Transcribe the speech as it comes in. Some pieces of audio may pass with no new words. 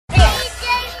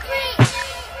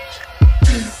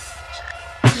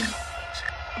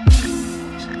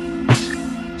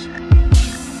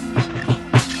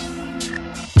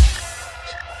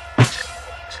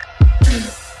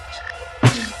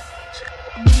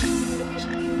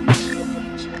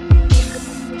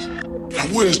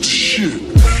Where's the shit?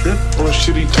 What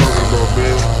shit he talking about,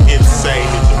 man? Insane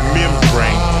in the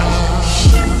membrane.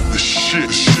 The shit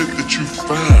that you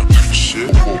find.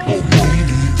 Shit. Whoa.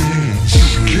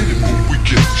 You get it when we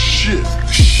get the shit.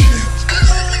 The shit.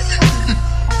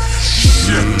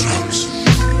 Shit drops.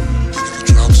 The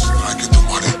drops, I get the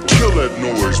money. Kill that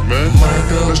noise, man.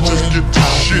 Let's just get the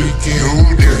shit.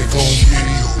 You get the shit.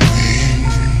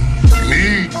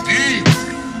 Me.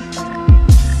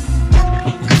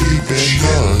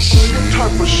 What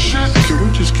type of shit? Can we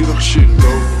just get our shit,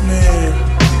 bro? Man,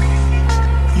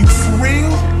 you for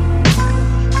real?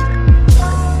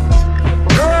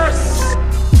 Yes!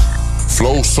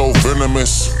 Flow so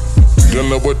venomous,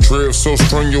 dealing with trips so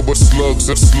strenuous,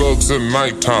 slugs in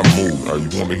nighttime mood. Now you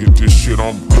wanna hit this shit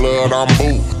on blood, I'm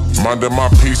moved. Minding my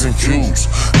P's and Q's,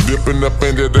 dipping up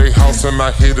into their house and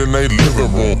I hit in their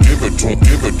living room. Give it to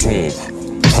 'em.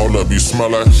 Hold up, you smell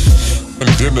like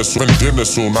dinner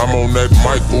soon. I'm on that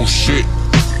Michael shit,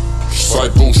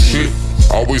 psycho shit.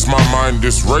 Always my mind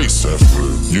is racing.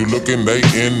 You looking, they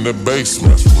in the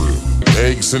basement.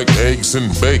 Eggs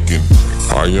and bacon.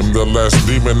 I am the last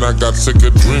demon. I got sick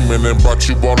of dreaming and brought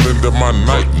you all into my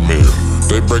nightmare.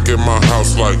 They breaking my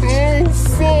house like, oh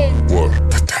fuck. What?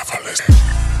 The devil is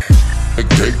a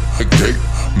gate.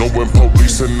 Knowing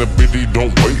police in the biddy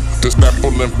don't wait. Just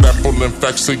napple and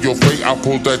facts of your fate. I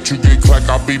pull that you get clack,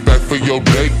 I'll be back for your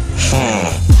date.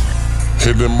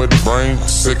 Hit him with brain,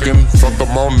 sicken. Fuck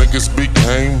them all, niggas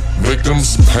became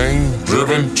victims, pain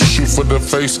driven. Shoot for the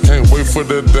face, can't wait for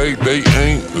the day they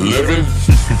ain't living.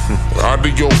 Out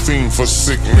of your fiend for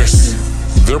sickness.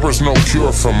 There is no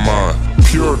cure for mine,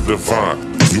 pure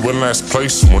divine. You in last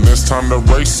place, when it's time to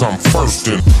race, I'm first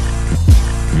in.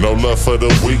 No love for the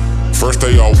weak. First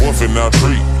they all woofing, now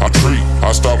I treat.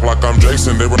 I stalk like I'm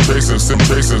Jason, they were chasing,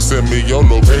 send me your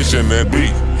location and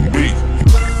beat.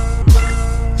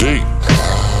 Deep.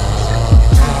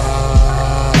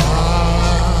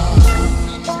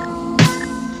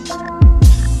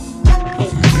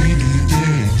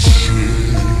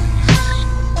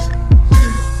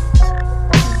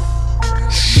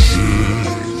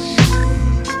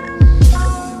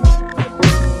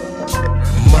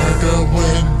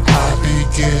 When I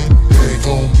begin, they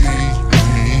gon' be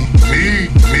me.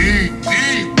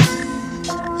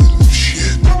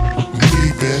 Shit,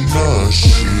 deep in the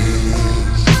shit.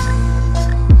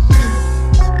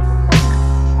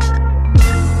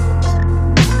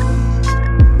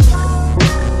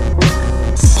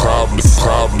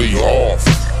 Probably off.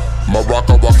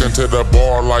 Morocco walk into the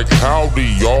bar like howdy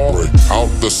y'all. Out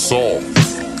the saw.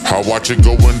 I watch it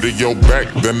go into your back,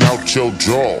 then out your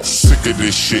jaw. Sick of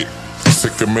this shit.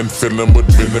 Sick 'em and filling with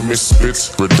venomous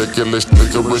spits. Ridiculous,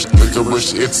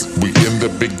 licorice, it's. We in the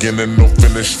beginning, no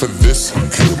finish for this.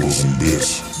 Cables and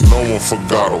bits. No one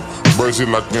forgot 'em. Brazy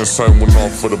like insane went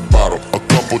off for the bottle. A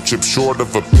couple chips short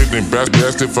of a picnic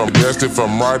basket. If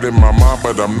I'm right in my mind,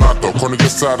 but I'm not though. Corner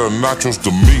side of nachos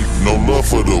to me. No love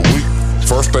for the weak.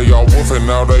 First they all woofing,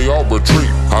 now they all retreat.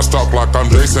 I stalk like I'm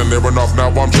Jason, near enough, now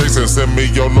I'm chasing. Send me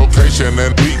your location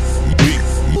and beat.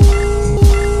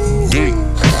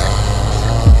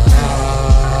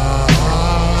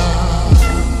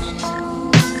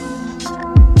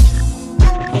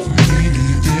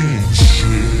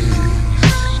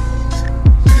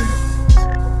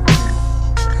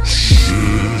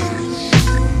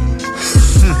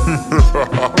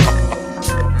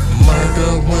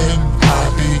 When I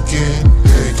begin,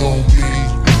 they gon' be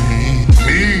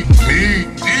me.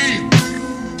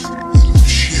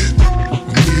 Shit,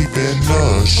 deep in the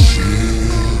shit.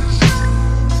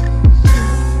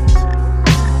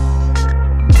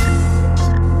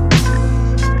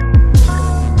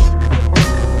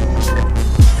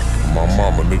 My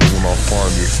mama, nigga, when I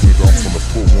find this nigga, I'm finna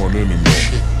put one in him.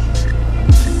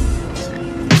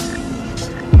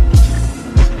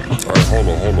 Alright, hold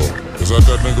on. Is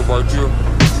that nigga right there?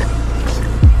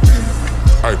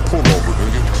 Hey, pull over,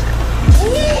 nigga.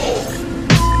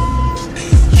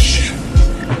 Shit.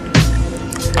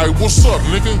 Hey, what's up,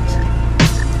 nigga?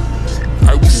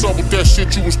 Hey, what's up with that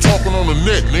shit you was talking on the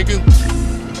net, nigga?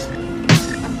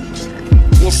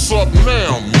 What's up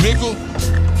now, nigga?